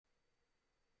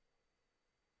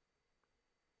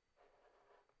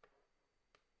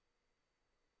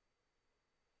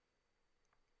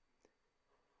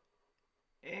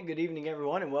And good evening,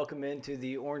 everyone, and welcome into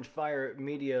the Orange Fire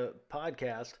Media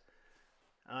Podcast.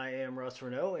 I am Russ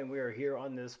Reneau, and we are here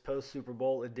on this post-Super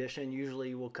Bowl edition.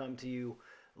 Usually we'll come to you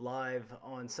live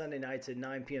on Sunday nights at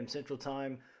 9 p.m. Central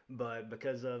Time, but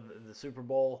because of the Super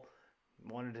Bowl,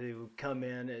 wanted to come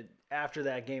in after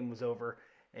that game was over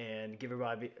and give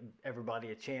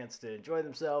everybody a chance to enjoy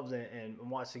themselves and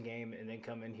watch the game, and then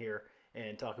come in here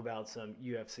and talk about some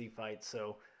UFC fights.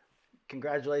 So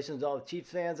congratulations to all the Chiefs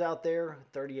fans out there.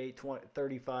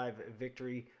 38-35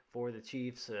 victory for the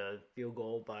Chiefs. Field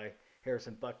goal by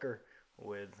Harrison Butker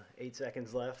with 8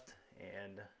 seconds left.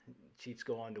 And Chiefs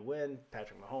go on to win.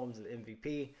 Patrick Mahomes, the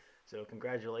MVP. So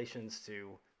congratulations to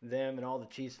them and all the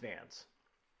Chiefs fans.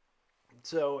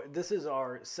 So this is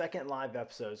our second live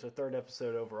episode, so third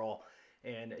episode overall.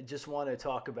 And just want to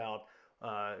talk about,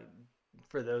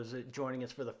 for those joining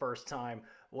us for the first time,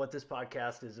 what this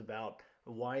podcast is about,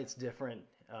 why it's different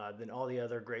than all the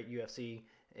other great UFC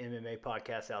MMA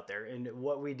podcasts out there. And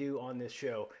what we do on this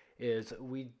show is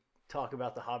we talk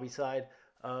about the hobby side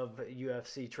of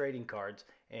UFC trading cards.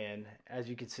 And as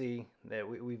you can see, that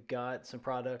we've got some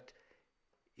product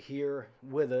here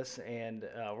with us, and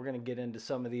we're going to get into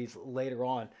some of these later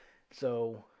on.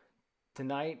 So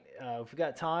tonight, if we've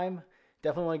got time,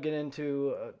 definitely want to get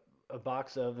into a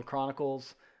box of the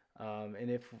Chronicles. And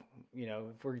if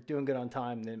we're doing good on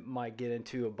time, then might get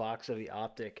into a box of the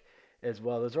Optic as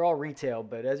well. Those are all retail,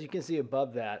 but as you can see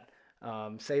above that,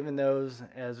 saving those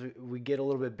as we get a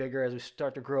little bit bigger, as we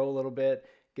start to grow a little bit,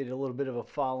 get a little bit of a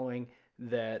following,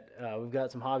 that we've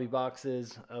got some hobby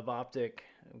boxes of Optic.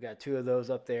 We've got 2 of those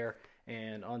up there,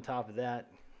 and on top of that,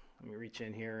 let me reach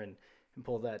in here and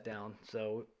pull that down.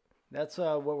 So that's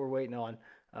what we're waiting on.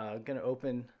 Going to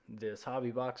open this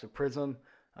hobby box of Prism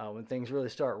when things really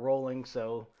start rolling.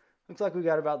 So looks like we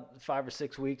got about 5 or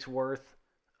 6 weeks worth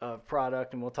of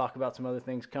product, and we'll talk about some other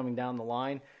things coming down the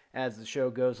line as the show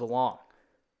goes along.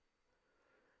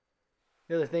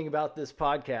 The other thing about this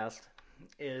podcast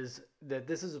is that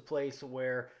this is a place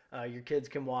where your kids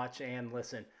can watch and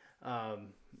listen. The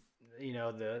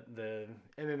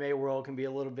MMA world can be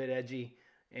a little bit edgy,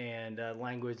 and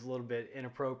language a little bit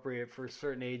inappropriate for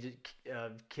certain age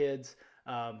kids.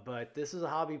 But this is a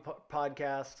hobby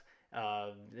podcast.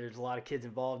 There's a lot of kids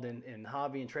involved in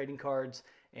hobby and trading cards,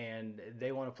 and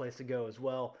they want a place to go as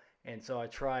well. And so I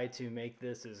try to make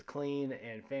this as clean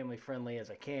and family friendly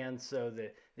as I can, so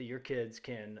that your kids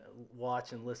can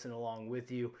watch and listen along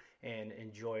with you and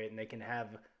enjoy it, and they can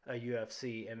have a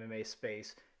UFC MMA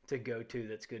space to go to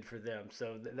that's good for them.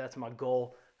 So that's my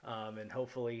goal, and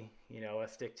hopefully I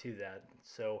stick to that.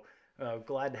 So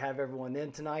glad to have everyone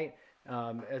in tonight.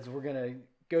 As we're going to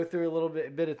go through a little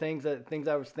bit of things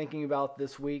I was thinking about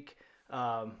this week.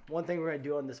 One thing we're going to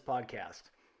do on this podcast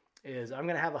is I'm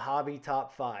going to have a hobby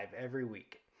top 5 every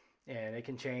week, and it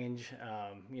can change,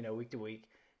 week to week.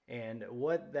 And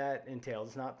what that entails,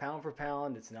 it's not pound for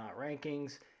pound, it's not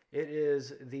rankings. It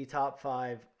is the top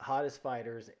 5 hottest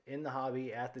fighters in the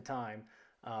hobby at the time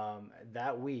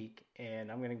that week.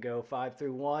 And I'm going to go 5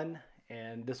 through 1.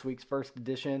 And this week's first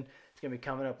edition is going to be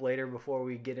coming up later before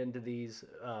we get into these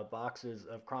boxes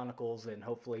of Chronicles and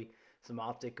hopefully some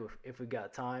Optic if we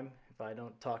got time. If I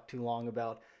don't talk too long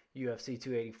about UFC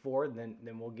 284, then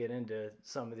we'll get into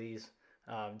some of these.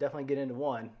 Definitely get into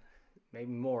one,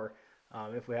 maybe more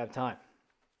if we have time.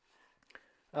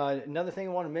 Another thing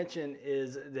I want to mention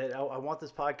is that I want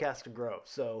this podcast to grow.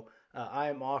 So I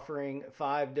am offering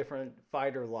 5 different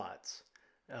fighter lots.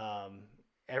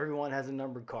 Everyone has a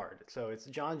numbered card. So it's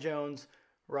John Jones,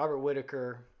 Robert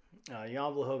Whitaker, Jan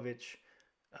Blachowicz,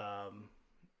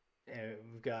 and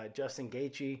we've got Justin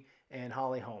Gaethje and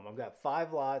Holly Holm. I've got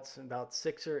 5 lots, about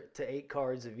 6 to 8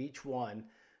 cards of each one,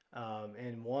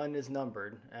 and one is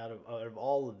numbered out of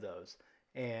all of those.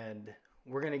 And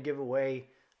we're going to give away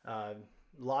a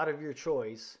lot of your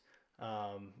choice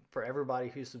for everybody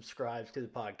who subscribes to the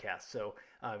podcast. So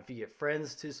if you get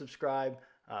friends to subscribe,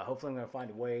 hopefully I'm going to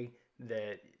find a way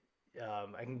that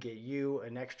I can get you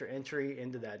an extra entry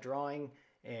into that drawing,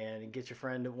 and get your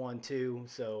friend one too.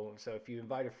 So if you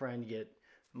invite a friend, you get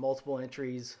multiple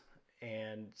entries,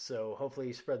 and so hopefully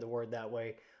you spread the word that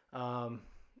way. One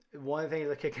of the things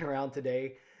I'm kicking around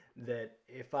today, that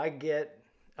if I get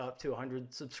up to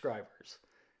 100 subscribers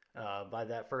by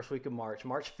that first week of March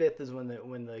 5th is when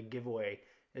the giveaway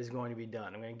is going to be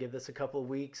done. I'm going to give this a couple of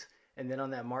weeks, and then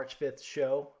on that March 5th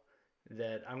show,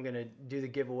 that I'm going to do the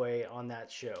giveaway on that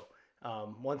show.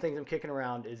 One thing I'm kicking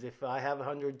around is if I have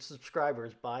 100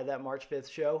 subscribers by that March 5th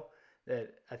show,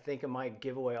 that I think I might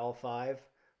give away all 5.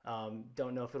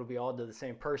 Don't know if it'll be all to the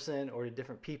same person or to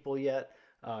different people yet.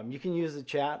 You can use the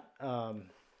chat.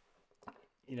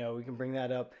 We can bring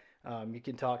that up You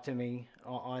can talk to me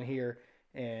on here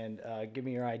and give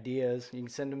me your ideas. You can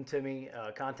send them to me.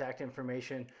 Contact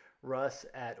information,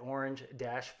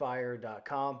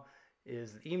 russ@orange-fire.com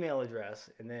is the email address,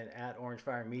 and then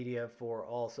 @orangefiremedia for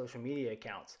all social media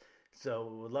accounts. So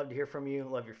would love to hear from you,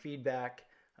 love your feedback.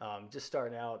 Just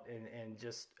starting out and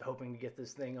just hoping to get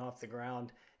this thing off the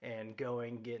ground and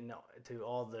getting to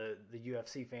all the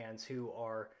UFC fans who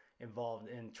are involved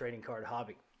in trading card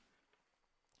hobby.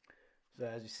 So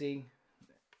as you see,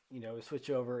 we switch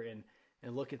over and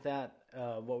look at that,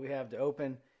 what we have to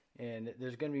open. And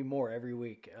there's going to be more every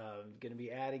week. Going to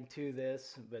be adding to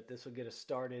this, but this will get us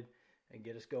started and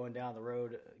get us going down the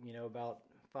road, about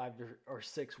 5 or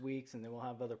 6 weeks. And then we'll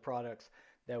have other products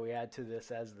that we add to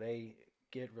this as they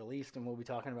get released. And we'll be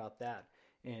talking about that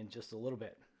in just a little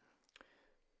bit.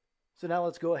 So now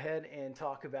let's go ahead and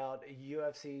talk about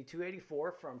UFC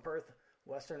 284 from Perth,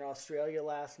 Western Australia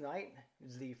last night. It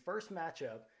was the first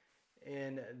matchup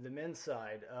in the men's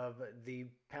side of the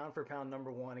pound-for-pound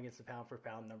number 1 against the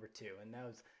pound-for-pound number 2. And that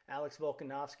was Alex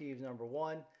Volkanovski, who's number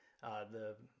 1,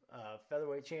 the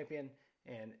featherweight champion,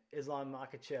 and Islam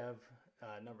Makhachev,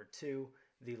 number 2,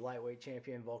 the lightweight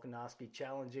champion. Volkanovski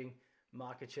challenging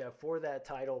Makhachev for that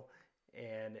title,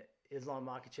 and Islam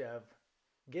Makhachev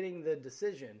getting the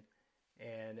decision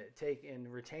and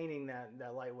retaining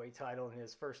that lightweight title in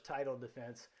his first title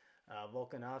defense.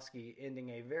 Volkanovski ending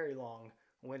a very long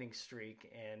winning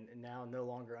streak and now no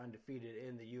longer undefeated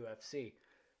in the UFC.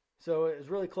 So it was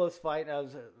a really close fight. I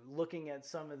was looking at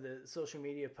some of the social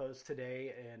media posts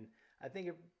today, and I think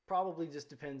it probably just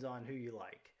depends on who you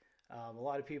like. A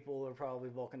lot of people are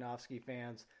probably Volkanovski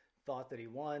fans, thought that he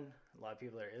won. A lot of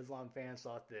people that are Islam fans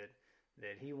thought that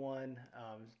he won.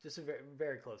 Just a very,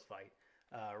 very close fight.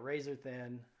 Razor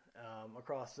thin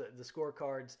across the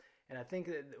scorecards. And I think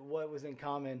that what was in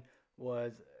common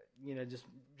was, just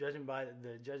judging by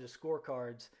the judges'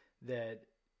 scorecards, that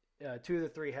 2 of the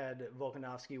 3 had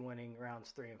Volkanovski winning rounds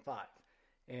 3 and 5.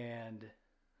 And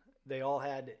they all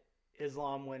had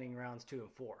Islam winning rounds 2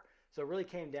 and 4. So it really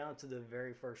came down to the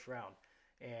very first round.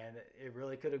 And it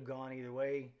really could have gone either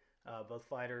way. Both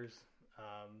fighters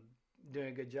doing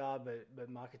a good job, but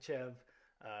Makhachev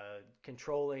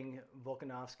controlling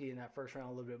Volkanovski in that first round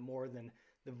a little bit more than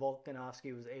the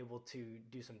Volkanovski was able to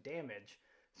do some damage.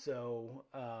 So,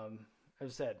 as I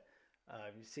said,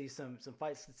 you see some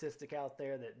fight statistic out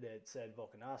there that said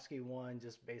Volkanovski won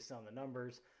just based on the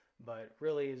numbers, but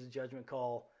really it was a judgment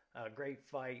call. Great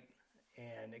fight,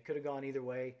 and it could have gone either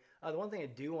way. The one thing I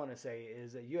do want to say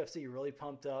is that UFC really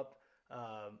pumped up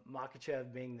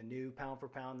Makhachev being the new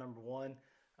pound-for-pound number 1.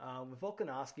 With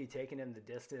Volkanovski taking him the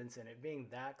distance and it being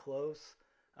that close,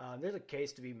 there's a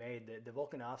case to be made that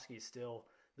Volkanovski is still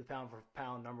the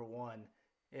pound-for-pound number 1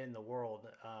 in the world,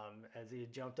 as he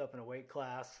had jumped up in a weight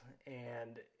class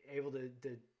and able to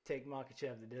take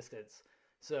Makhachev the distance.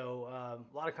 So a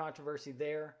lot of controversy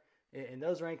there in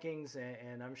those rankings,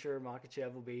 and I'm sure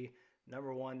Makhachev will be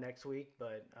number 1 next week,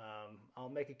 but I'll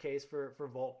make a case for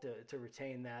Volk to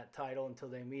retain that title until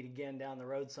they meet again down the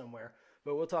road somewhere.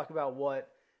 But we'll talk about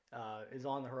what is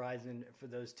on the horizon for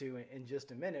those two in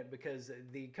just a minute, because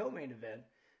the co-main event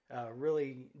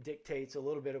really dictates a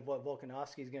little bit of what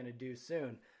Volkanovski is going to do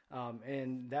soon.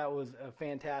 And that was a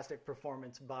fantastic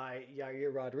performance by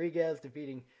Yair Rodriguez,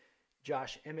 defeating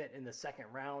Josh Emmett in the second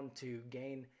round to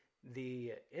gain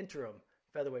the interim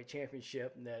featherweight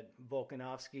championship that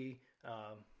Volkanovski,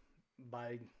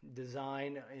 by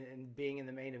design and being in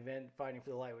the main event fighting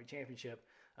for the lightweight championship,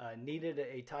 needed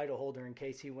a title holder in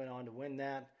case he went on to win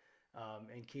that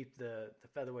and keep the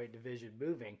featherweight division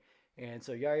moving. And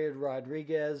so Yair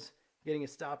Rodriguez, getting a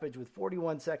stoppage with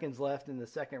 41 seconds left in the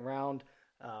second round,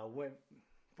 went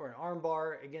for an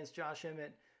armbar against Josh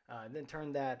Emmett, then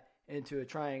turned that into a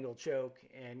triangle choke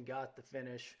and got the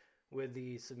finish with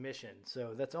the submission.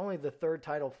 So that's only the third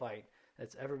title fight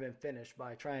that's ever been finished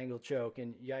by a triangle choke,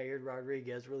 and Yair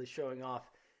Rodriguez really showing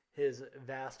off his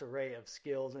vast array of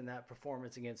skills in that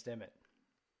performance against Emmett.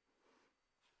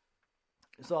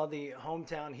 Saw the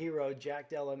hometown hero Jack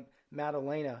Della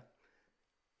Maddalena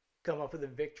come up with a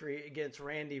victory against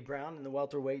Randy Brown in the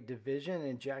welterweight division.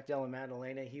 And Jack Della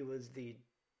Maddalena, he was the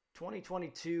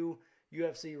 2022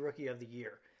 UFC Rookie of the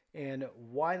Year. And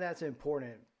why that's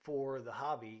important for the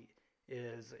hobby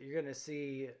is you're going to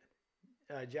see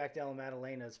Jack Della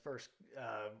Maddalena's first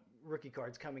rookie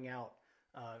cards coming out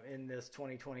in this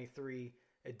 2023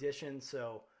 edition.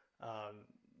 So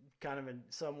kind of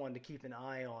someone to keep an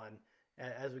eye on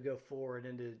as we go forward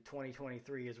into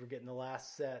 2023, as we're getting the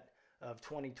last set of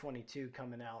 2022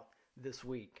 coming out this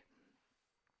week.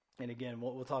 And again,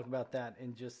 we'll talk about that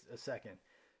in just a second.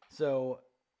 So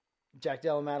Jack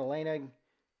Della Maddalena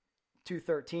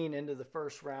 213 into the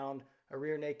first round, a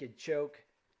rear naked choke,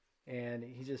 and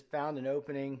he just found an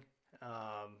opening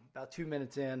about 2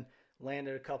 minutes in,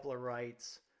 landed a couple of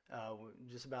rights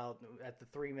just about at the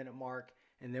 3-minute mark,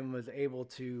 and then was able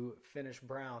to finish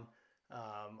Brown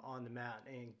on the mat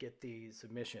and get the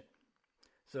submission.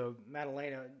 So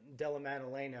Della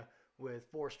Maddalena with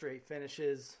 4 straight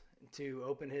finishes to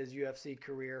open his UFC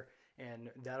career, and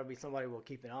that'll be somebody we'll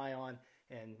keep an eye on,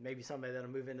 and maybe somebody that'll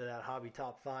move into that hobby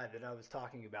top 5 that I was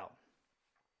talking about.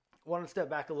 I want to step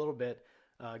back a little bit.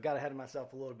 Got ahead of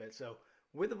myself a little bit. So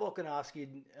with the Volkanovski,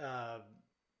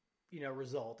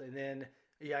 result, and then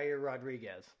Yair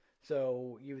Rodriguez.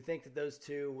 So you would think that those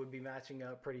two would be matching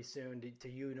up pretty soon to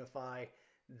unify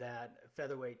that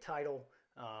featherweight title.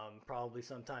 Probably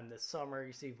sometime this summer,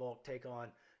 you see Volk take on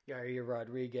Yair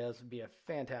Rodriguez. Would be a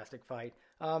fantastic fight.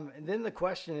 And then the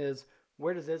question is,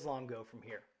 where does Islam go from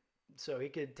here? So he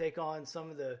could take on some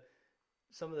of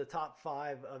the top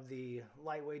 5 of the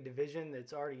lightweight division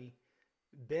that's already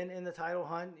been in the title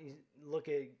hunt. You look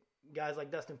at guys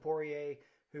like Dustin Poirier,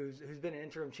 who's been an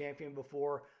interim champion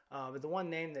before. But the one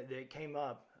name that came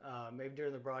up maybe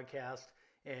during the broadcast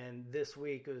and this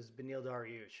week was Beneil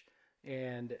Dariush,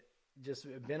 and just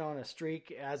been on a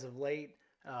streak as of late.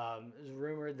 There's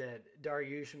rumored that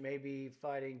Dariush may be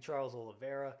fighting Charles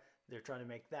Oliveira. They're trying to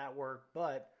make that work,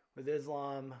 but with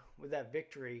Islam, with that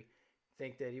victory, I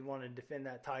think that he wanted to defend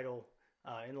that title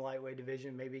in the lightweight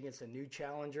division, maybe against a new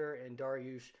challenger, and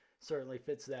Dariush certainly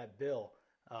fits that bill.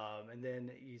 And then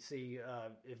you see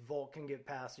if Volk can get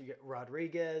past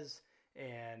Rodriguez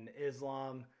and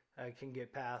Islam can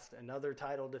get past another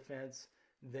title defense,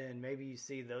 then maybe you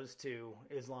see those two,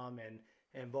 Islam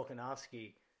and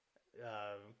Volkanovski,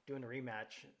 doing a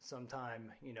rematch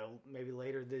sometime, maybe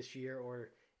later this year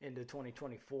or into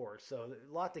 2024. So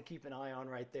a lot to keep an eye on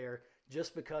right there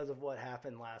just because of what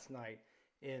happened last night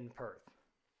in Perth.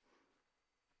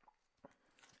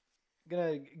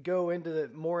 Gonna go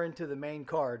more into the main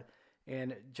card,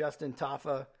 and Justin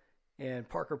Tafa and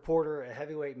Parker Porter, a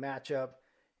heavyweight matchup,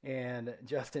 and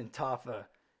Justin Tafa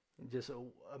just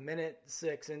a minute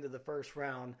 6 into the first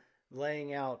round,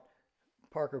 laying out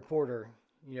Parker Porter.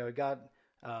 Got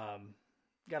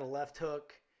a left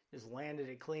hook, just landed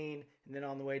it clean, and then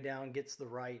on the way down gets the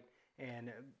right,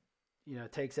 and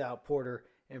takes out Porter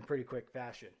in pretty quick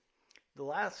fashion. The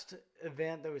last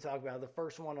event that we talked about, the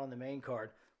first one on the main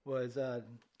card, was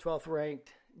 12th ranked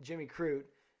Jimmy Crute.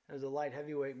 It was a light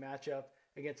heavyweight matchup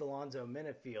against Alonzo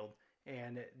Menifield,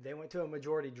 and they went to a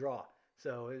majority draw.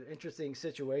 So interesting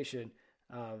situation.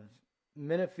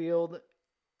 Menifield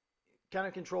kind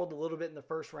of controlled a little bit in the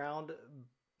first round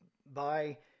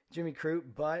by Jimmy Crute,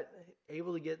 but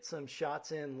able to get some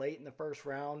shots in late in the first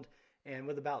round, and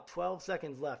with about 12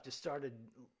 seconds left, just started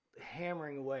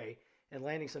hammering away and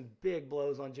landing some big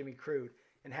blows on Jimmy Crute.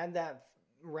 And had that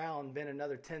round been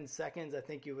another 10 seconds, I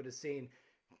think you would have seen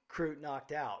Crute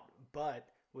knocked out, but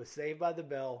was saved by the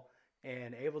bell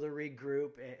and able to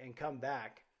regroup and come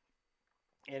back.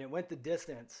 And it went the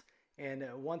distance. And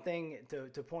one thing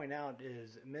to point out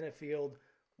is Menifield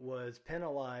was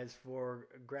penalized for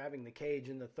grabbing the cage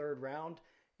in the third round,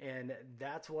 and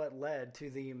that's what led to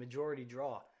the majority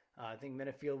draw. I think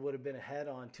Menifield would have been ahead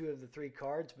on 2 of the 3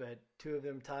 cards, but 2 of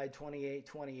them tied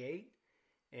 28-28.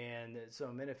 And so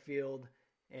Menifield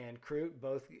and Crute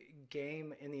both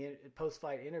game in the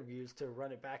post-fight interviews to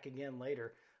run it back again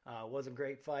later. Was a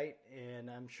great fight, and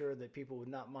I'm sure that people would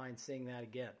not mind seeing that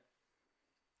again.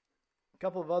 A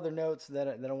couple of other notes that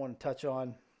I want to touch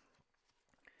on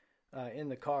in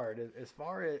the card. As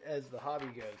far as the hobby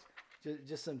goes,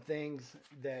 just some things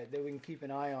that we can keep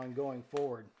an eye on going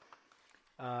forward.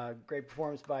 Great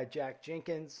performance by Jack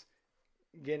Jenkins,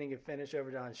 getting a finish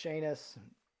over Don Shanis.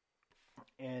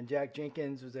 And Jack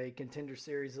Jenkins was a Contender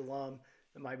Series alum.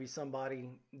 That might be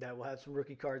somebody that will have some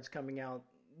rookie cards coming out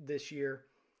this year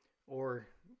or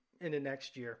into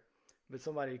next year. But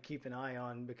somebody to keep an eye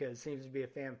on because it seems to be a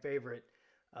fan favorite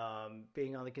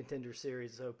being on the Contender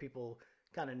Series. So people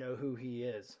kind of know who he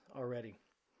is already.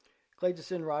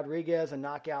 Clayton Rodriguez, a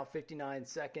knockout 59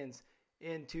 seconds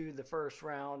into the first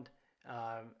round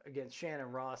against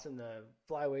Shannon Ross in the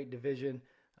flyweight division.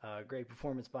 Great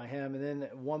performance by him. And then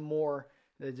one more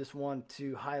that I just want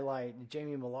to highlight,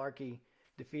 Jamie Malarkey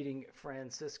defeating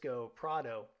Francisco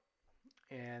Prado.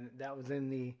 And that was in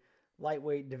the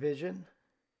lightweight division.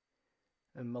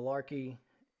 And Malarkey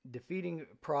defeating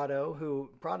Prado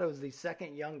is the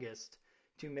second youngest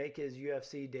to make his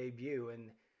UFC debut. And,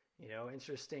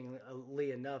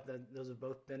 interestingly enough, those have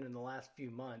both been in the last few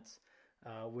months,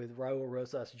 with Raul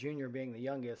Rosas Jr. being the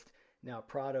youngest. Now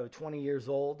Prado, 20 years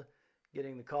old,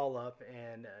 getting the call up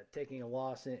and taking a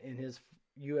loss in his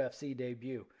UFC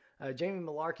debut. Jamie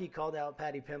Malarkey called out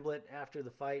Paddy Pimblett after the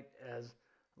fight, as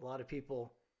a lot of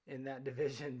people in that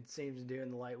division seems to do in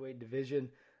the lightweight division.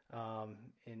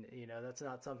 And, that's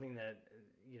not something that,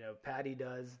 Paddy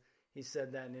does. He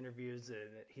said that in interviews,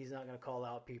 that he's not going to call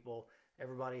out people.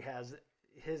 Everybody has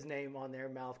his name on their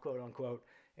mouth, quote unquote.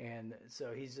 And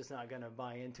so he's just not going to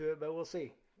buy into it, but we'll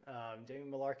see. Jamie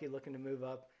Malarkey looking to move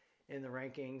up in the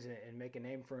rankings and make a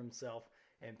name for himself.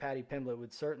 And Paddy Pimblett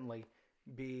would certainly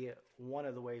be one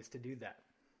of the ways to do that.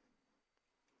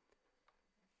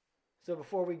 So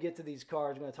before we get to these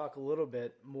cards, I'm going to talk a little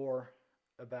bit more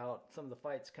about some of the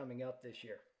fights coming up this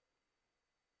year.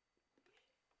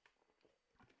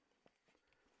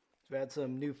 So we had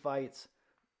some new fights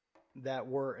that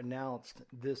were announced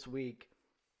this week.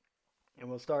 And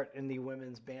we'll start in the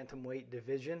women's bantamweight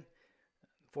division.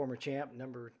 Former champ,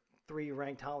 number 3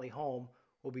 ranked Holly Holm,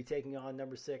 will be taking on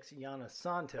number 6 Yana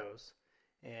Santos.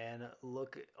 And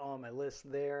look on my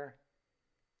list there.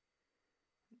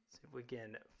 Let's see if we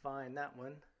can find that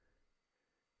one.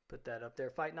 Put that up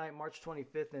there. Fight night, March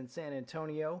 25th in San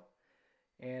Antonio.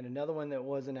 And another one that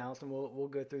was announced, and we'll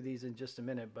go through these in just a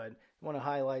minute, but I want to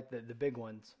highlight the big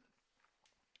ones.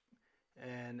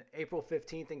 And April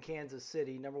 15th in Kansas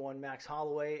City, number 1 Max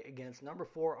Holloway against number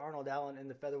 4 Arnold Allen in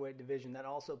the featherweight division. That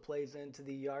also plays into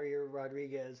the Yair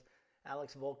Rodriguez,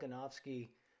 Alex Volkanovski,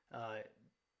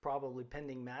 probably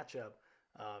pending matchup.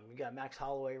 You got Max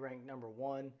Holloway ranked number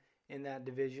 1 in that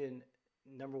division,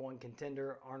 number 1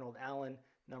 contender Arnold Allen,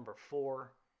 number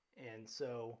 4. And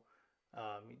so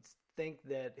you'd think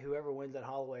that whoever wins that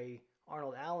Holloway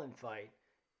Arnold Allen fight,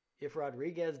 if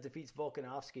Rodriguez defeats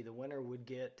Volkanovski, the winner would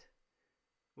get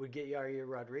Yair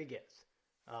Rodriguez.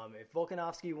 If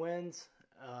Volkanovski wins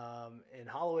and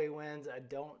Holloway wins, I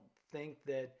don't think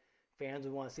that fans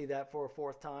would want to see that for a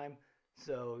 4th time.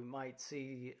 So we might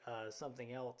see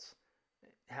something else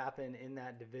happen in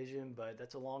that division, but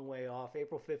that's a long way off.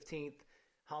 April 15th,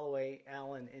 Holloway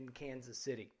Allen in Kansas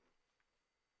City.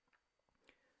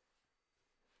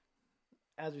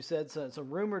 As we said, some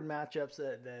rumored matchups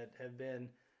that have been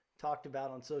talked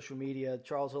about on social media.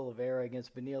 Charles Oliveira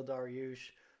against Beneil Dariush,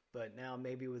 but now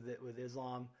maybe with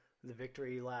Islam, the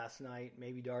victory last night,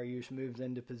 maybe Dariush moves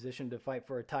into position to fight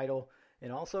for a title.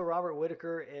 And also Robert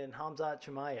Whittaker and Khamzat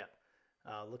Chimaev,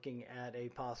 looking at a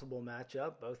possible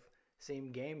matchup. Both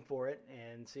seem game for it,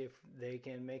 and see if they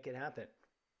can make it happen.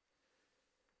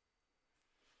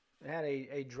 They had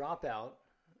a dropout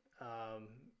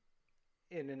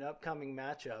in an upcoming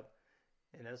matchup,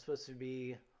 and that's supposed to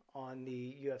be on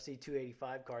the UFC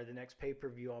 285 card, the next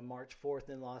pay-per-view on March 4th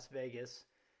in Las Vegas.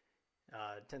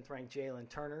 10th ranked Jalen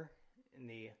Turner in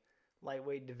the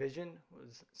lightweight division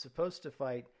was supposed to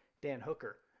fight Dan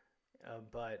Hooker,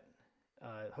 but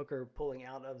Hooker pulling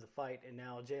out of the fight, and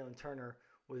now Jalen Turner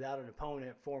without an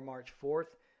opponent for March 4th.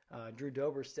 Drew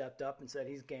Dober stepped up and said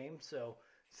he's game, so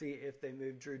see if they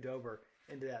move Drew Dober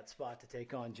into that spot to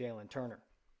take on Jalen Turner.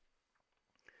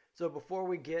 So before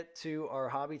we get to our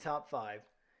hobby top 5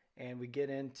 and we get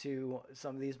into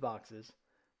some of these boxes,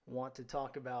 I want to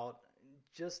talk about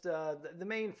just the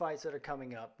main fights that are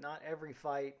coming up. Not every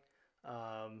fight,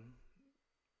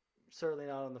 certainly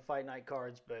not on the fight night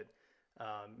cards, but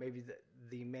maybe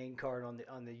the main card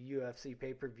on the UFC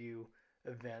pay-per-view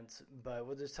events. But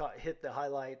we'll just hit the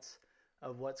highlights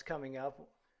of what's coming up.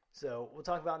 So we'll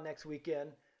talk about next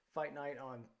weekend, fight night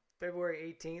on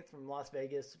February 18th from Las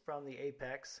Vegas from the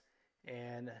Apex.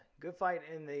 And good fight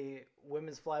in the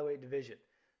women's flyweight division.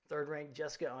 3rd ranked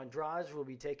Jessica Andrade will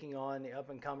be taking on the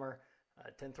up-and-comer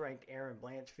 10th ranked Erin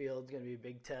Blanchfield. It's going to be a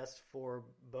big test for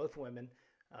both women,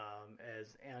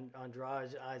 as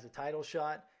Andrade eyes a title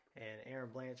shot, and Erin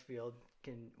Blanchfield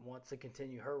wants to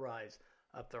continue her rise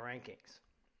up the rankings.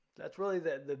 That's really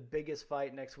the biggest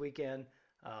fight next weekend.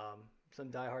 Some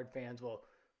diehard fans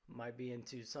might be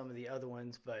into some of the other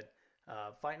ones, but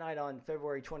fight night on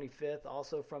February 25th,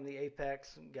 also from the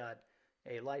Apex, got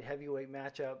a light heavyweight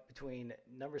matchup between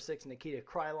number 6 Nikita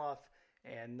Krylov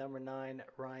and number 9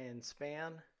 Ryan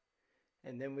Spann.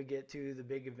 And then we get to the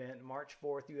big event, March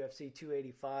 4th, UFC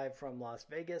 285 from Las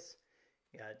Vegas.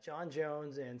 You got John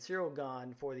Jones and Cyril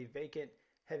Gane for the vacant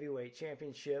heavyweight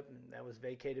championship. That was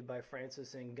vacated by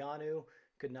Francis Ngannou.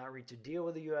 Could not reach a deal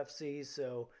with the UFC,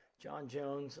 so John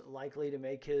Jones likely to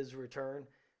make his return,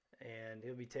 and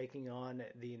he'll be taking on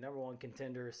the number 1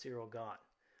 contender, Cyril Gane.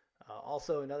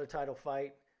 Also, another title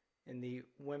fight in the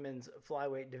women's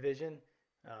flyweight division.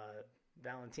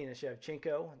 Valentina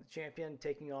Shevchenko, the champion,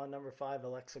 taking on number 5,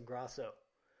 Alexa Grasso.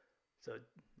 So it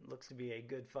looks to be a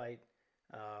good fight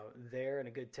there and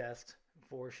a good test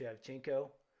for Shevchenko.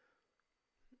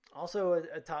 Also,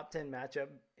 a top 10 matchup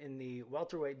in the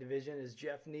welterweight division is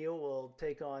Jeff Neal will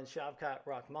take on Shavkat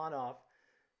Rakhmonov.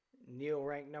 Neal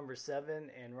ranked number 7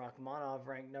 and Rakhmonov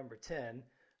ranked number 10.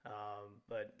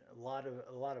 But a lot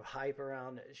of hype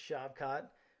around Shavkat.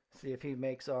 See if he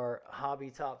makes our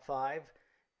hobby top 5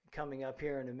 coming up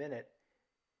here in a minute.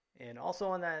 And also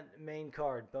on that main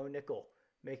card, Bo Nickel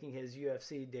making his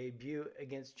UFC debut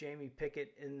against Jamie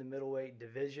Pickett in the middleweight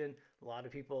division. A lot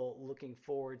of people looking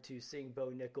forward to seeing Bo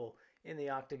Nickel in the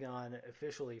octagon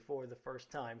officially for the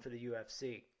first time for the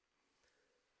UFC.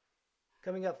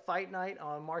 Coming up, Fight Night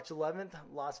on March 11th,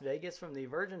 Las Vegas from the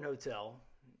Virgin Hotel.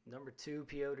 Number 2,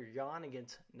 Piotr Jan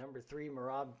against number 3,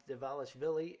 Merab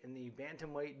Dvalishvili in the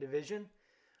bantamweight division.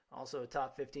 Also a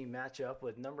top 15 matchup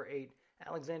with number 8,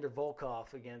 Alexander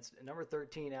Volkov against number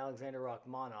 13, Alexander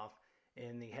Rakhmonov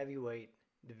in the heavyweight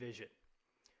division.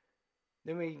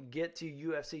 Then we get to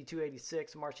UFC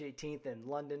 286, March 18th in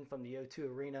London from the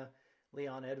O2 Arena.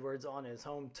 Leon Edwards on his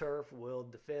home turf will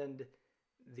defend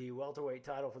the welterweight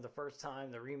title for the first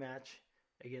time, the rematch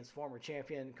against former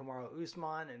champion Kamaru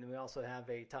Usman. And we also have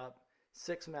a top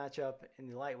 6 matchup in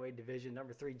the lightweight division,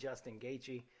 number 3, Justin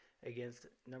Gaethje against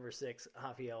number 6,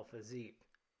 Rafael Fiziev.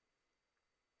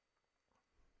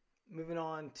 Moving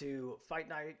on to Fight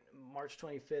Night, March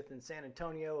 25th in San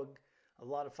Antonio. A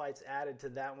lot of fights added to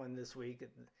that one this week.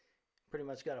 Pretty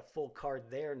much got a full card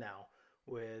there now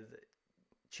with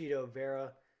Chito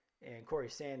Vera and Corey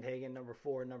Sandhagen, number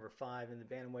 4 and number 5 in the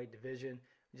bantamweight division.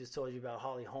 We just told you about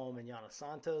Holly Holm and Yana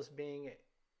Santos being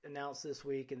announced this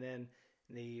week. And then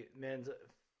the men's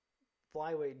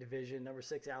flyweight division, number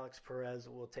 6 Alex Perez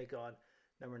will take on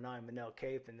number 9 Manel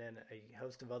Kape, and then a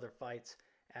host of other fights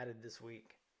added this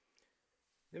week.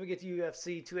 Then we get to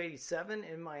UFC 287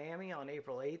 in Miami on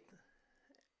April 8th.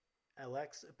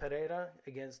 Alex Pereira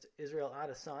against Israel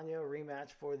Adesanya,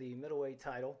 rematch for the middleweight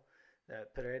title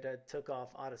that Pereira took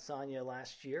off Adesanya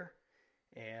last year.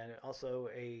 And also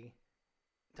a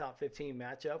top 15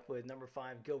 matchup with number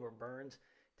 5 Gilbert Burns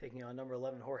taking on number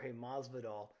 11 Jorge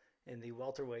Masvidal in the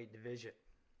welterweight division.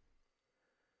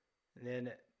 And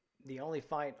then the only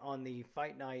fight on the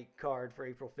Fight Night card for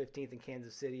April 15th in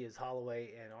Kansas City is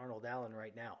Holloway and Arnold Allen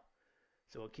right now.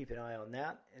 So we'll keep an eye on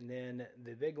that. And then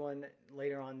the big one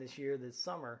later on this year, this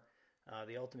summer,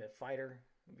 the Ultimate Fighter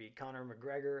will be Conor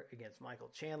McGregor against Michael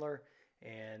Chandler.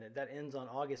 And that ends on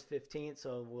August 15th,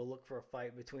 so we'll look for a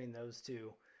fight between those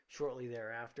two shortly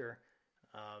thereafter.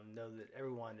 Know that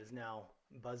everyone is now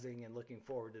buzzing and looking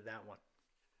forward to that one.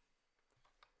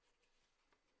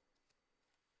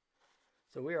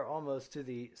 So we are almost to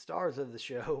the stars of the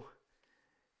show.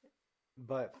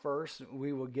 But first,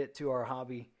 we will get to our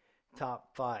hobby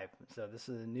top 5. So this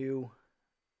is a new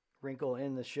wrinkle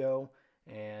in the show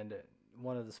and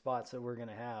one of the spots that we're going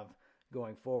to have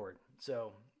going forward.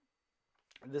 So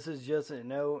this is just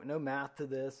no math to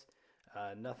this,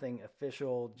 nothing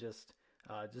official, just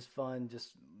fun,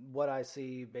 just what I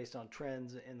see based on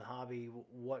trends in the hobby,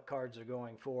 what cards are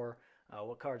going for,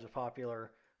 what cards are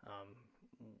popular,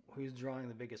 who's drawing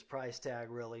the biggest price tag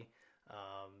really.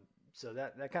 So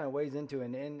that kind of weighs into it.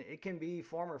 And it can be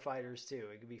former fighters too.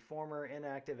 It can be former,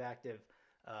 inactive, active.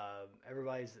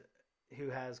 Everybody's who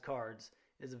has cards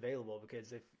is available,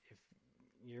 because if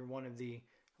you're one of the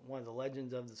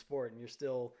legends of the sport and you're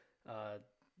still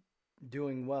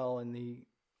doing well in the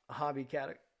hobby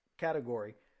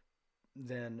category,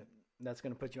 then that's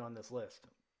going to put you on this list.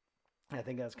 I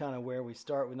think that's kind of where we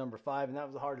start with number 5, and that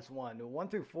was the hardest one. 1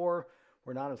 through 4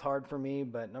 were not as hard for me,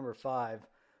 but number 5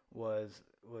 was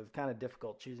kind of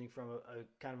difficult, choosing from a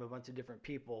kind of a bunch of different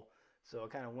people. So I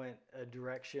kind of went a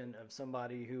direction of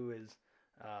somebody who is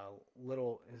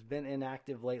has been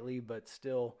inactive lately, but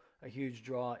still a huge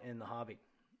draw in the hobby.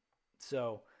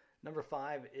 So number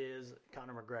 5 is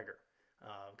Conor McGregor.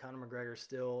 Conor McGregor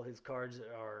still, his cards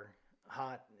are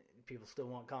hot. People still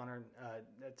want Conor.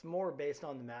 It's more based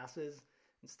on the masses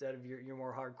instead of your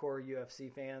more hardcore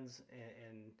UFC fans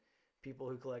and people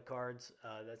who collect cards.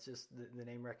 That's just the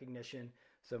name recognition.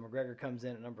 So McGregor comes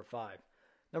in at number 5.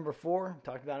 Number 4,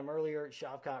 talked about him earlier,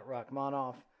 Shavkat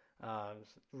Rakhmonov.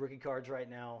 Rookie cards right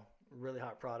now, really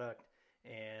hot product,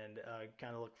 and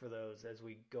kind of look for those as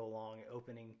we go along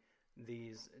opening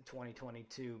these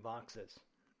 2022 boxes.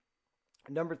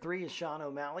 Number 3 is Sean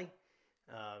O'Malley.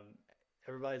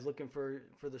 Everybody's looking for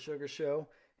the Sugar Show,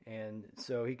 and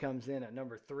so he comes in at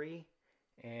number 3.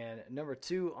 And number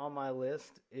 2 on my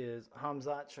list is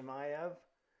Khamzat Chimaev.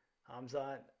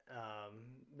 Khamzat,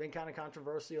 been kind of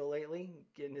controversial lately,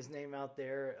 getting his name out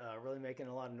there, really making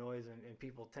a lot of noise, and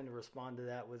people tend to respond to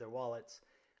that with their wallets.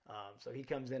 So he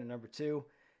comes in at number 2.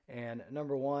 And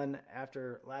number one,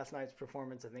 after last night's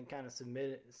performance, I think kind of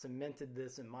cemented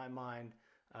this in my mind.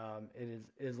 It is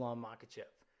Islam Makhachev.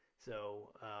 So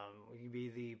you be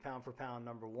the pound for pound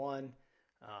number one,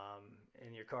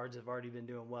 and your cards have already been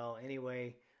doing well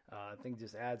anyway. I think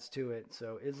just adds to it.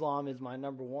 So Islam is my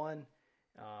number one.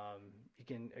 You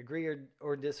can agree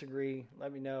or disagree.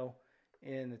 Let me know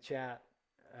in the chat,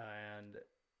 and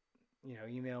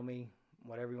email me,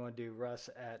 whatever you want to do. Russ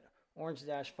at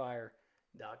orange-fire.com.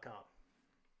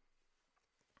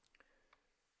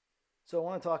 So I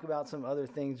want to talk about some other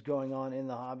things going on in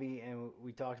the hobby, and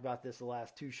we talked about this the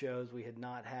last two shows. We had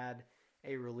not had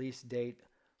a release date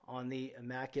on the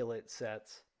Immaculate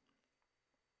sets.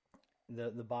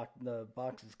 The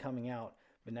box is coming out,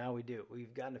 but now we do.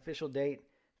 We've got an official date.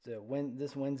 So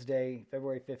this Wednesday,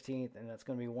 February 15th, and that's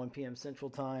going to be 1 p.m. Central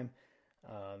Time.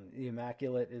 The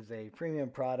Immaculate is a premium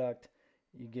product.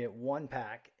 You get one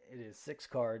pack. It is 6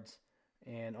 cards,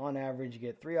 and on average, you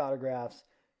get 3 autographs,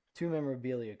 2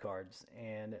 memorabilia cards,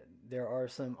 and there are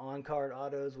some on-card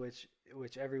autos, which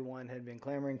everyone had been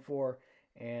clamoring for,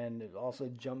 and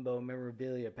also jumbo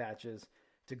memorabilia patches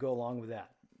to go along with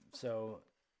that. So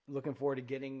looking forward to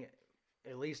getting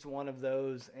at least one of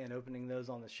those and opening those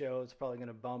on the show. It's probably going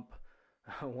to bump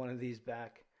one of these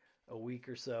back a week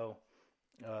or so.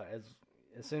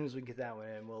 As soon as we get that one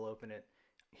in, we'll open it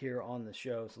here on the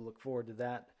show. So look forward to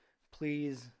that.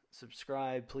 Please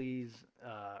subscribe. Please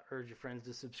urge your friends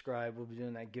to subscribe. We'll be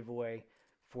doing that giveaway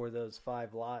for those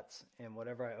 5 lots. And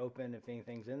whatever I open, if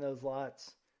anything's in those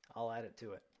lots, I'll add it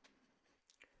to it.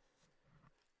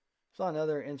 Saw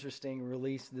another interesting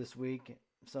release this week.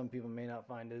 Some people may not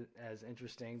find it as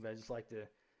interesting, but I just like to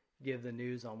give the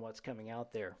news on what's coming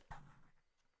out there.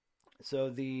 So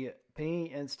the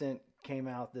Panini Instant came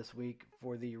out this week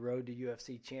for the Road to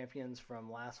UFC Champions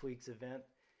from last week's event.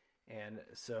 And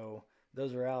so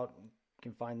those are out. You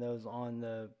can find those on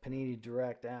the Panini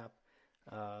Direct app.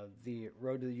 The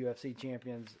Road to the UFC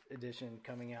Champions edition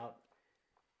coming out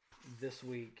this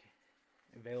week,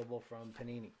 available from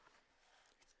Panini.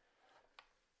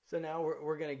 So now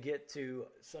we're going to get to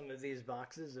some of these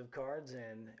boxes of cards,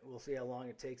 and we'll see how long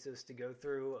it takes us to go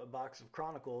through a box of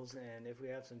Chronicles. And if we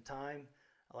have some time,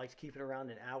 I like to keep it around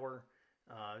an hour.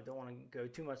 Don't want to go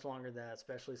too much longer than that,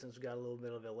 especially since we got a little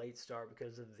bit of a late start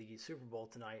because of the Super Bowl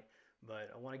tonight.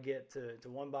 But I want to get to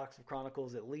one box of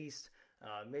Chronicles at least,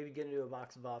 maybe get into a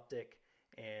box of Optic,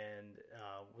 and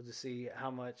we'll just see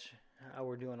how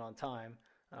we're doing on time.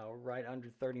 We're right under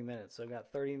 30 minutes. So I've got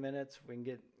 30 minutes. If we can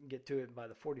get to it by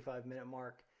the 45-minute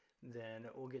mark, then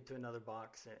we'll get to another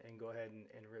box and go ahead and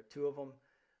rip 2 of them,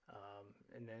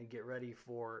 and then get ready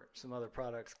for some other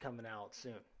products coming out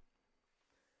soon.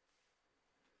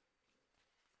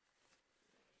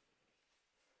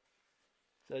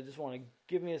 So I just want to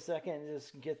give me a second and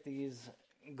just get these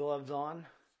gloves on.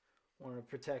 I want to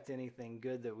protect anything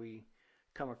good that we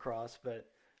come across, but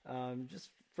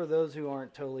just for those who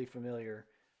aren't totally familiar,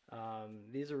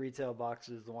 these are retail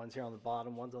boxes. The ones here on the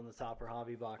bottom, ones on the top are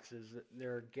hobby boxes.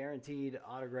 They're guaranteed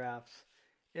autographs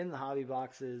in the hobby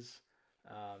boxes,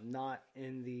 not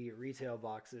in the retail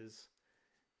boxes.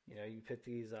 You can pick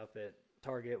these up at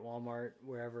Target, Walmart,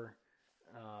 wherever.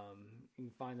 You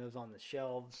can find those on the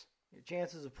shelves. Your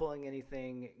chances of pulling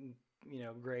anything,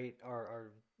 great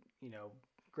are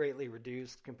greatly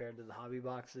reduced compared to the hobby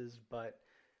boxes, but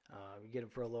you get them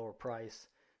for a lower price.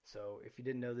 So if you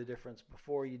didn't know the difference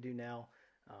before, you do now.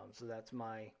 So that's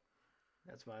my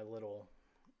little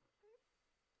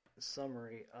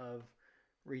summary of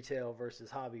retail versus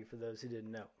hobby for those who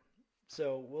didn't know.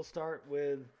 So we'll start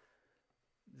with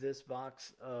this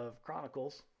box of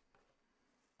Chronicles.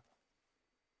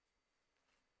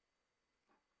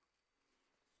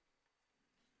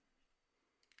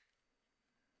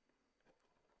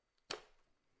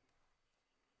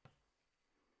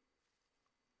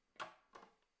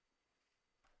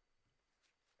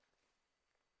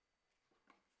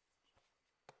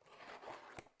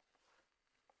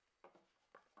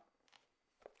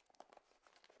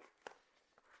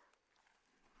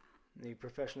 The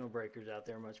professional breakers out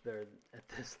there are much better at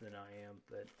this than I am,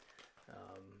 but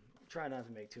try not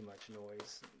to make too much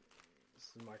noise.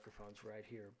 The microphone's right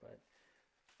here, but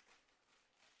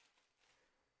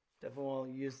definitely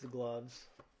want to use the gloves,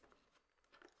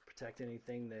 protect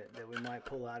anything that we might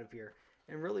pull out of here.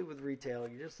 And really with retail,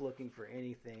 you're just looking for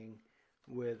anything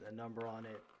with a number on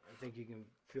it. I think you can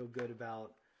feel good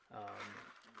about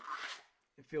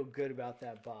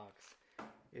that box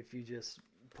if you just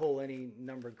pull any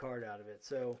numbered card out of it.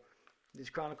 So these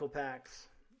Chronicle packs,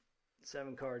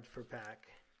 7 cards per pack.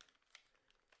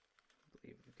 I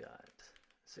believe we've got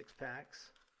 6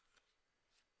 packs.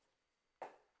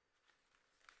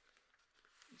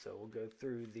 So we'll go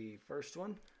through the first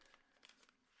one.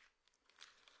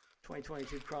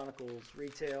 2022 Chronicles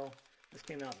retail. This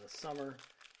came out in the summer.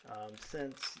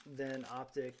 Since then,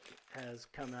 Optic has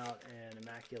come out, and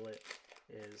Immaculate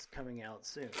is coming out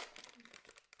soon.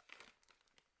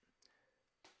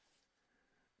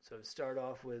 So start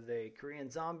off with a Korean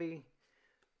Zombie,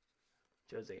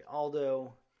 Jose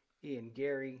Aldo, Ian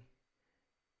Gary.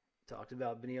 Talked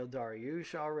about Beneil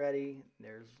Dariush already.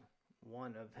 There's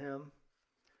one of him.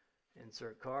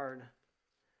 Insert card.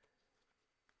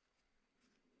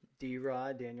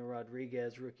 D-Rod, Daniel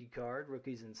Rodriguez rookie card.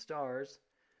 Rookies and Stars.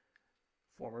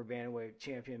 Former Bantamweight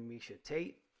champion Misha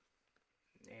Tate.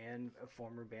 And a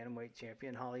former Bantamweight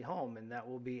champion Holly Holm. And that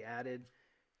will be added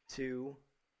to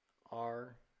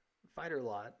our fighter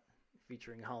lot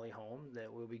featuring Holly Holm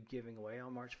that we'll be giving away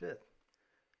on March 5th.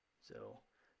 So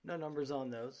no numbers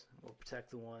on those. We'll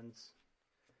protect the ones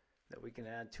that we can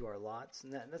add to our lots.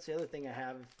 And that's the other thing I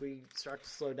have. If we start to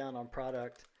slow down on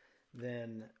product,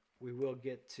 then we will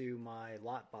get to my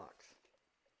lot box.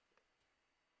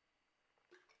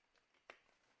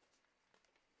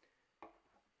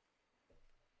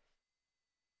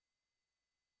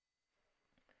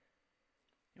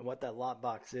 And what that lot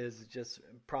box is just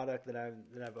a product that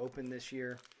I've opened this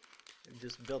year. I've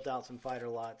just built out some fighter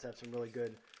lots. Have some really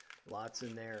good lots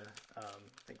in there. I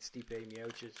think Stipe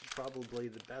Miocic is probably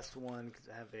the best one because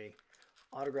I have a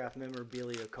autographed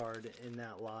memorabilia card in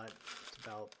that lot. It's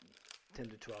about 10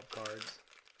 to 12 cards.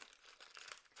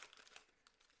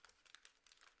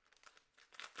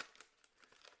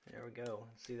 There we go.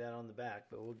 See that on the back,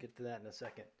 but we'll get to that in a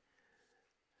second.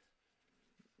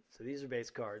 So these are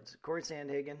base cards. Corey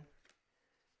Sandhagen,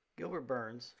 Gilbert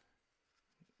Burns,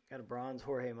 got a bronze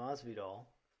Jorge Masvidal,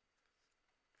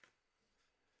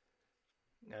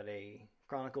 got a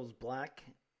Chronicles Black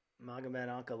Magomed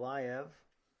Ankalaev,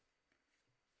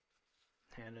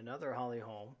 and another Holly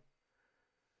Holm.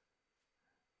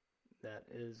 That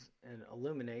is an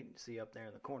Illuminate, see up there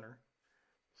in the corner.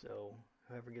 So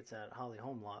whoever gets that Holly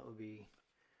Holm lot would be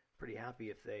pretty happy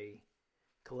if they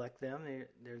collect them.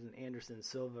 There's an Anderson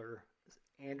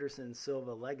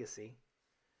Silva Legacy.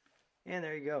 And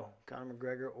there you go, Conor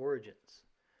McGregor Origins.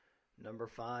 Number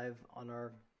 5 on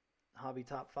our Hobby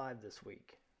Top 5 this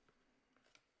week.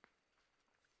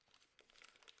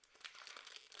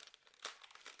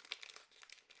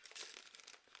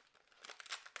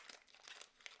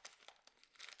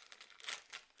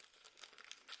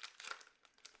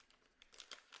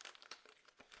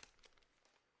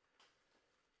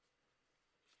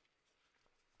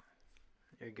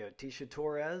 There you go. Tisha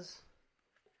Torres,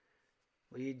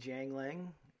 Li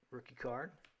Jianglang, rookie card.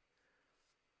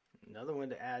 Another one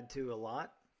to add to a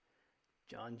lot.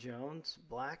 John Jones,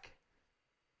 black.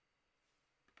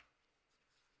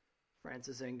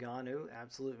 Francis Ngannou,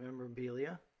 absolute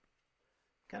memorabilia.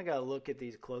 Kind of got to look at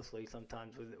these closely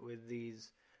sometimes with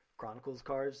these Chronicles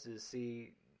cards to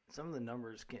see some of the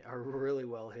numbers are really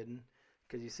well hidden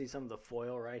because you see some of the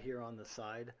foil right here on the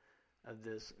side of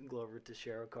this Glover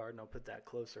Teixeira card, and I'll put that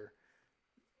closer,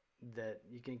 that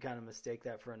you can kind of mistake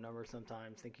that for a number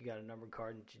sometimes, think you got a numbered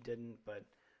card and you didn't, but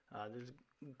there's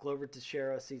Glover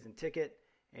Teixeira season ticket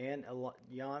and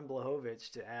Jan Blachowicz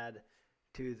to add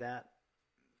to that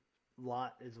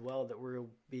lot as well that we'll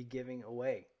be giving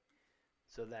away.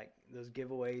 So that those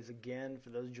giveaways, again, for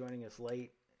those joining us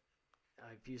late,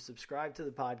 if you subscribe to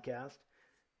the podcast,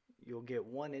 you'll get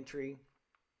one entry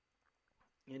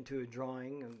into a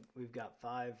drawing. We've got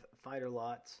 5 fighter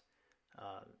lots.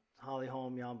 Holly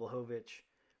Holm, Jan Blachowicz,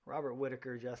 Robert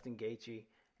Whitaker, Justin Gaethje,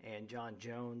 and John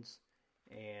Jones.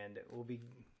 And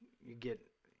you get,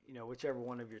 whichever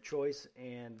one of your choice.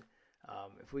 And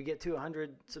if we get to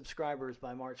 100 subscribers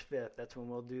by March 5th, that's when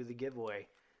we'll do the giveaway.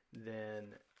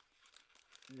 Then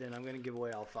I'm going to give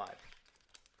away all 5.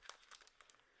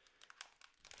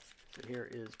 So here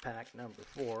is pack number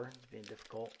 4. It's being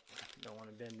difficult. Don't want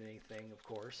to bend anything, of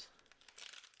course.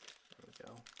 There we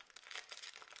go.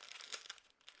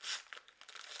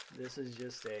 This is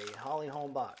just a Holly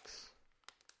Holm box.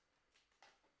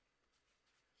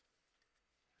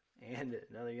 And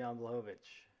another Jan Blachowicz.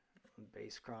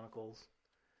 Base Chronicles.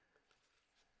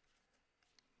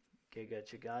 Giga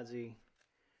Chikadze.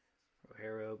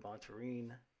 Rogero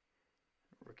Bontorin.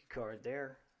 Rookie card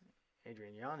there.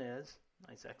 Adrian Yanez.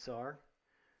 Nice XR.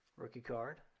 Rookie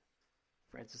card.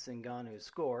 Francis Ngannou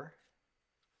score.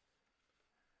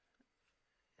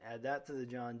 Add that to the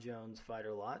John Jones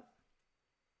fighter lot.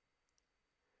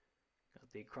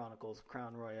 Got the Chronicles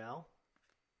Crown Royale.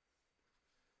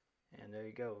 And there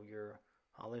you go. Your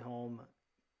Holly Holm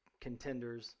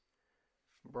Contenders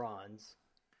bronze.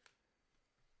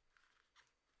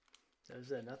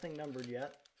 There's nothing numbered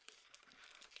yet.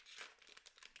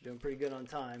 Doing pretty good on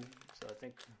time, so I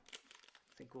think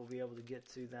we'll be able to get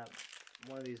to that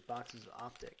one of these boxes of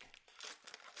Optic.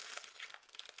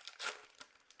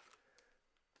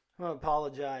 I want to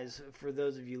apologize for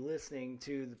those of you listening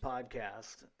to the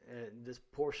podcast. This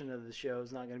portion of the show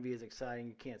is not going to be as exciting.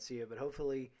 You can't see it, but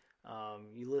hopefully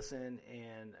you listen,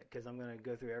 and because I'm going to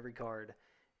go through every card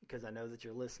because I know that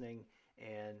you're listening,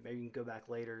 and maybe you can go back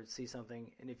later and see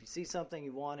something. And if you see something,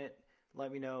 you want it,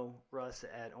 let me know, Russ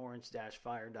at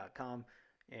orange-fire.com,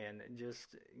 and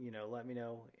just, let me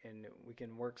know, and we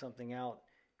can work something out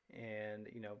and,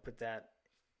 put that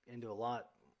into a lot,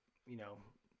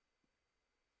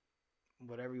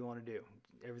 whatever you want to do.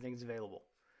 Everything's available.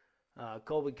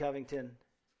 Colby Covington,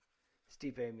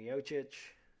 Stipe Miocic,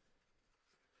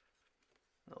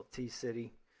 little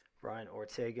T-City, Brian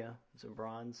Ortega, some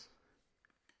bronze.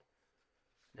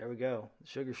 There we go. The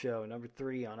Sugar Show, number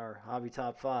 3 on our Hobby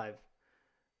Top 5.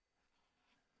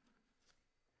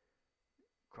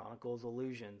 Chronicles,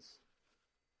 Illusions.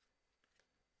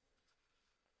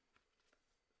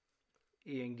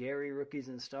 Ian Gary, Rookies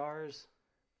and Stars.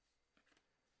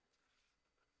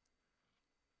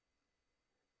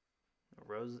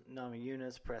 Rose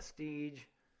Namajunas, Prestige.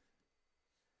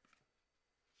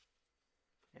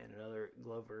 And another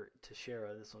Glover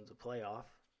Teixeira. This one's a playoff.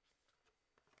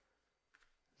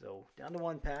 So down to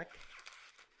 1 pack.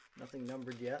 Nothing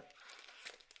numbered yet.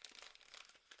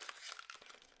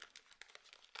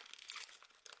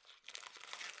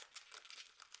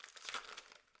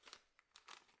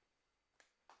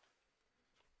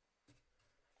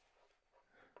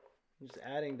 I'm just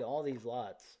adding to all these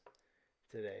lots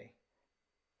today.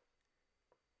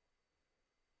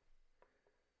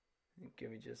 Give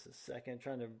me just a second.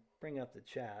 Trying to bring up the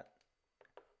chat.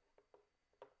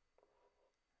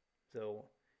 So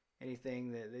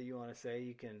anything that you want to say,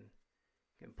 you can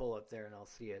pull up there and I'll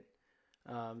see it.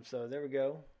 So there we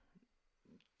go.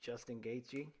 Justin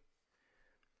Gaethje.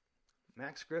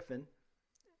 Max Griffin.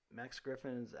 Max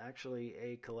Griffin is actually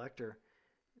a collector,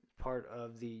 part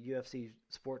of the UFC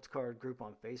sports card group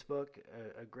on Facebook.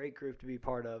 A great group to be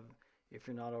part of if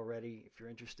you're not already. If you're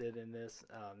interested in this,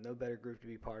 no better group to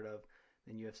be part of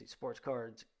than UFC sports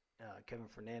cards. Kevin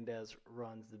Fernandez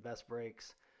runs the best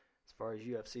breaks as far as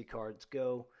UFC cards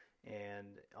go,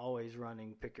 and always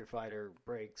running pick your fighter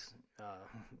breaks,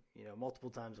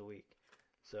 multiple times a week.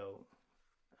 So,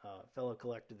 fellow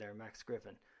collector there, Max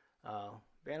Griffin.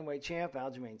 Bantamweight champ,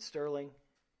 Aljamain Sterling.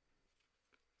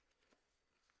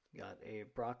 Got a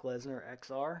Brock Lesnar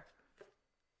XR.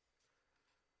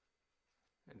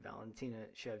 And Valentina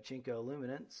Shevchenko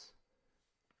Luminance.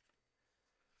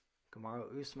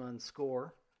 Kamaru Usman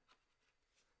Score.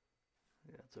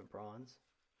 That's a bronze.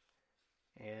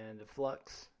 And a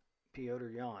Flux Piotr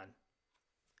Jan.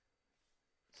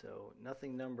 So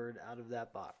nothing numbered out of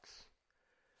that box.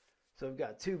 So we've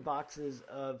got 2 boxes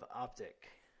of Optic.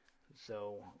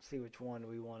 So see which one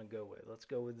we want to go with. Let's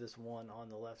go with this one on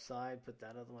the left side. Put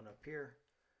that other one up here.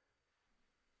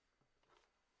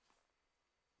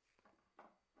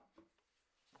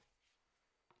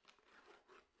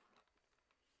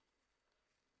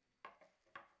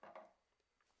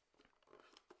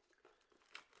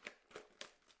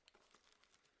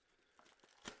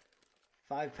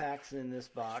 Five packs in this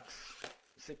box,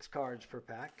 6 cards per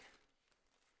pack.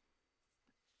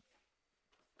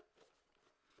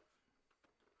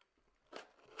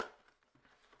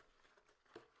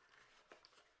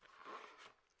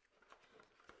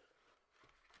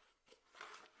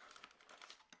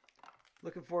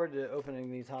 Looking forward to opening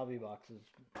these hobby boxes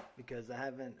because I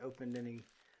haven't opened any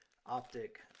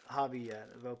Optic hobby yet.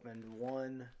 I've opened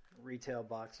 1 retail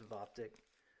box of Optic.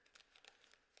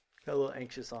 Got a little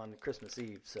anxious on Christmas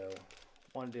Eve, so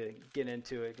wanted to get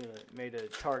into it. Made a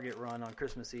Target run on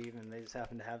Christmas Eve, and they just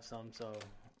happened to have some, so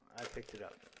I picked it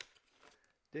up.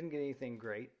 Didn't get anything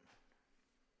great.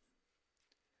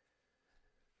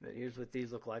 But here's what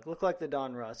these look like. Look like the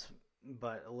Don Russ,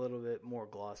 but a little bit more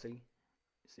glossy.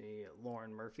 See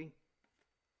Lauren Murphy.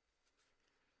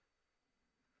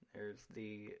 There's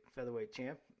the featherweight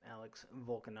champ, Alex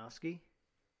Volkanovski.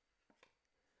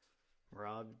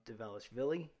 Rob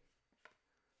Develishvili.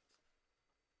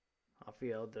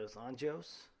 Rafael Dos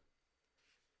Anjos.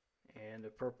 And a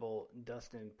purple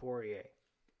Dustin Poirier.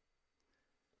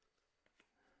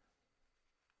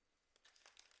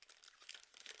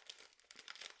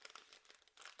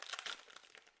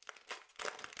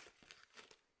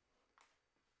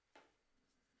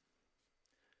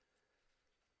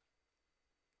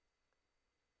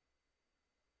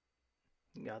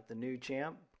 Got the new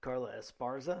champ, Carla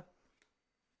Esparza.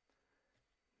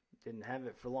 Didn't have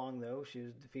it for long, though. She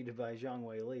was defeated by Zhang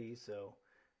Wei Li, so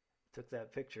took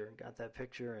that picture, got that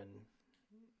picture, and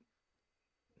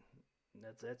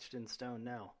that's etched in stone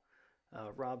now.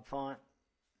 Rob Font,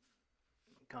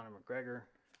 Conor McGregor.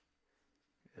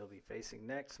 He'll be facing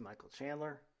next, Michael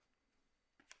Chandler.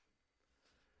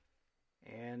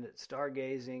 And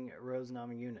Stargazing, Rose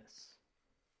Namajunas.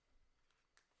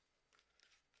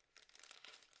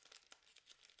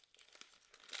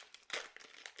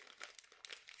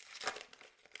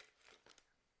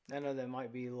 I know that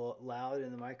might be a little loud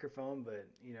in the microphone, but,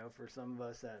 you know, for some of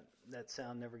us, that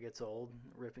sound never gets old,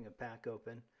 ripping a pack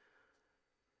open.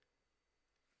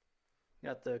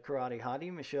 Got the Karate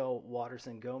Hottie, Michelle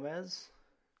Waterson-Gomez.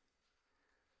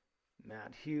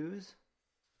 Matt Hughes.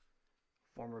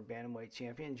 Former bantamweight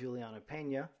champion, Juliana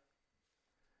Pena.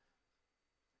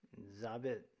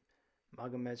 Zabit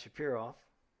Magomed-Shapirov.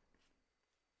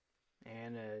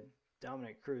 And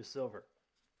Dominic Cruz-Silver.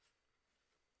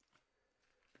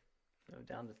 So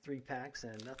down to 3 packs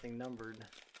and nothing numbered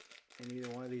in either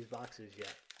one of these boxes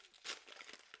yet.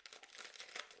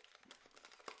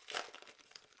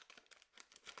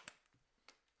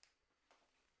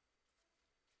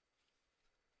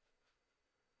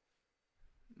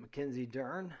 Mackenzie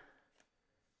Dern.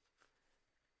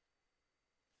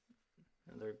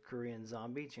 Another Korean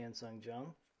zombie, Chan Sung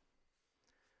Jung.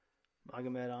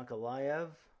 Magomed Ankalaev.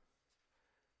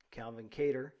 Calvin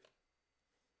Kattar.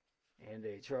 And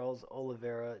a Charles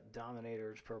Oliveira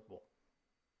Dominators Purple.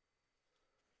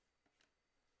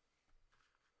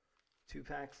 2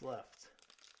 packs left.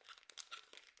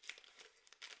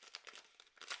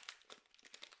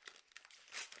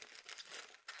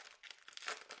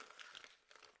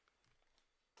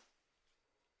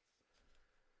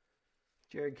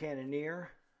 Jared Cannonier,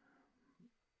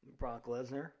 Brock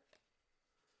Lesnar,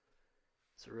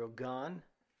 Cyril Gahn,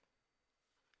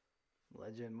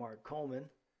 legend Mark Coleman,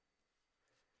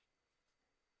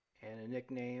 and a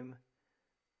nickname,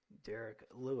 Derek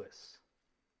Lewis.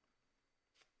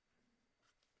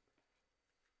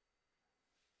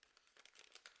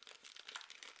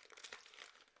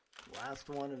 Last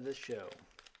one of this show.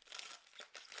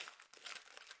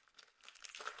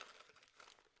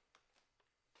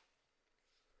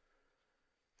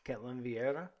 Ketlin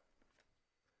Vieira,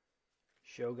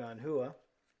 Shogun Hua,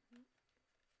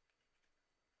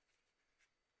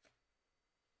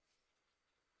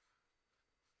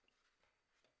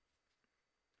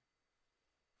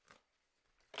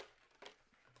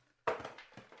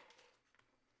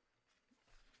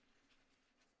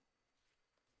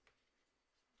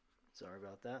 sorry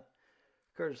about that,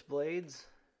 Curtis Blades,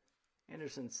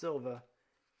 Anderson Silva,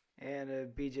 and a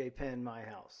BJ Penn My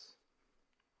House.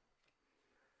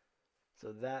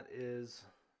 So that is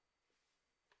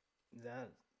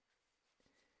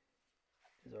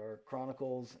our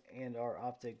Chronicles and our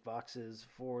Optic boxes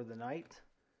for the night.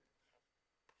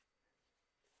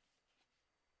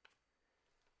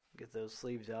 Get those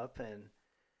sleeved up and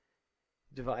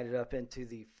divided up into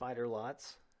the fighter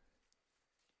lots.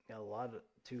 Got a lot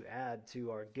to add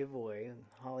to our giveaway.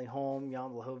 Holly Holm,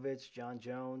 Jan Blachowicz, John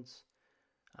Jones.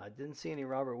 Didn't see any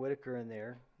Robert Whittaker in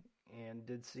there, and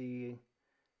did see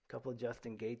couple of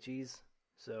Justin Gaethjes.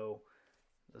 So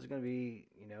those are going to be,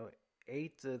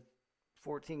 8 to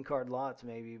 14 card lots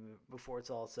maybe before it's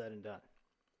all said and done.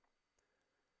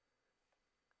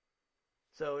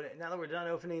 So now that we're done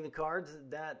opening the cards,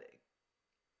 that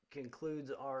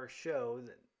concludes our show.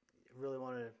 Really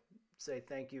want to say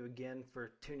thank you again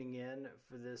for tuning in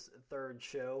for this 3rd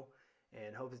show,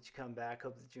 and hope that you come back.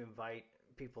 Hope that you invite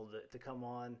people to come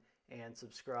on and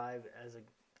subscribe. As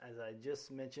I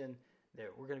just mentioned, that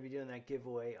we're going to be doing that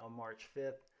giveaway on March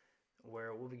 5th,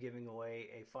 where we'll be giving away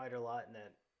a fighter lot, and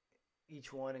that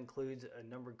each one includes a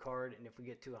numbered card. And if we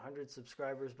get to 100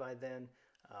 subscribers by then,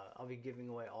 I'll be giving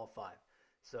away all 5.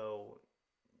 So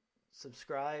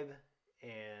subscribe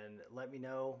and let me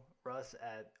know, Russ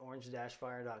at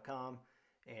orange-fire.com,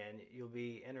 and you'll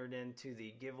be entered into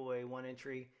the giveaway 1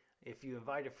 entry. If you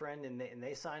invite a friend and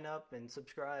they sign up and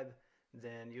subscribe,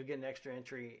 then you'll get an extra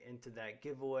entry into that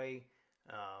giveaway.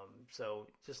 So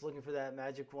just looking for that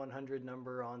magic 100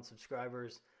 number on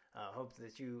subscribers. Hope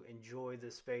that you enjoy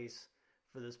this space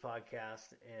for this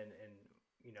podcast and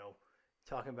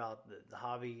talking about the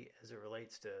hobby as it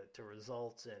relates to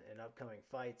results and upcoming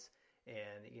fights, and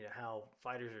how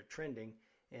fighters are trending.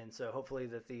 And so hopefully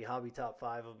that the hobby top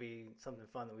 5 will be something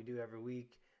fun that we do every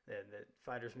week, that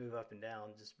fighters move up and down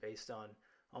just based on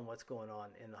what's going on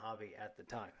in the hobby at the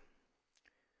time.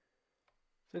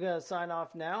 So we're going to sign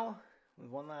off now with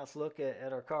one last look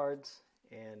at our cards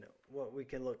and what we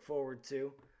can look forward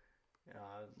to.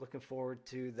 Looking forward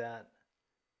to that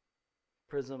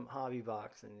Prism Hobby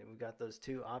box, and we've got those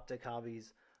 2 Optic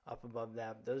Hobbies up above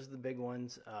that. Those are the big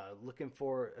ones. Looking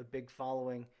for a big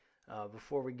following.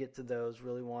 Before we get to those,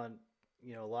 really want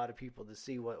a lot of people to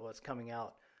see what's coming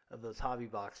out of those hobby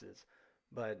boxes.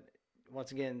 But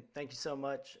once again, thank you so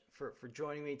much for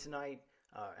joining me tonight.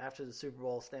 After the Super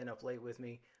Bowl, staying up late with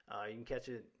me. You can catch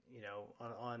it,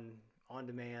 on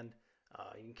demand.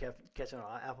 You can catch it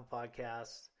on Apple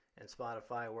Podcasts and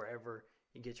Spotify, wherever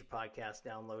you get your podcasts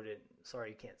downloaded. Sorry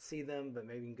you can't see them, but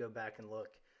maybe you can go back and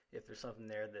look if there's something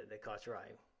there that caught your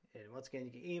eye. And once again,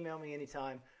 you can email me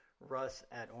anytime,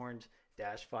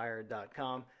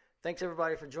 russ@orange-fire.com. Thanks,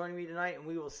 everybody, for joining me tonight, and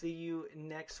we will see you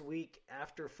next week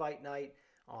after Fight Night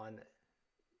on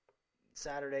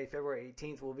Saturday, February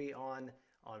 18th. We'll be on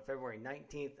February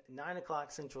 19th, 9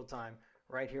 o'clock Central Time,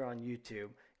 right here on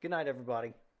YouTube. Good night,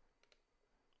 everybody.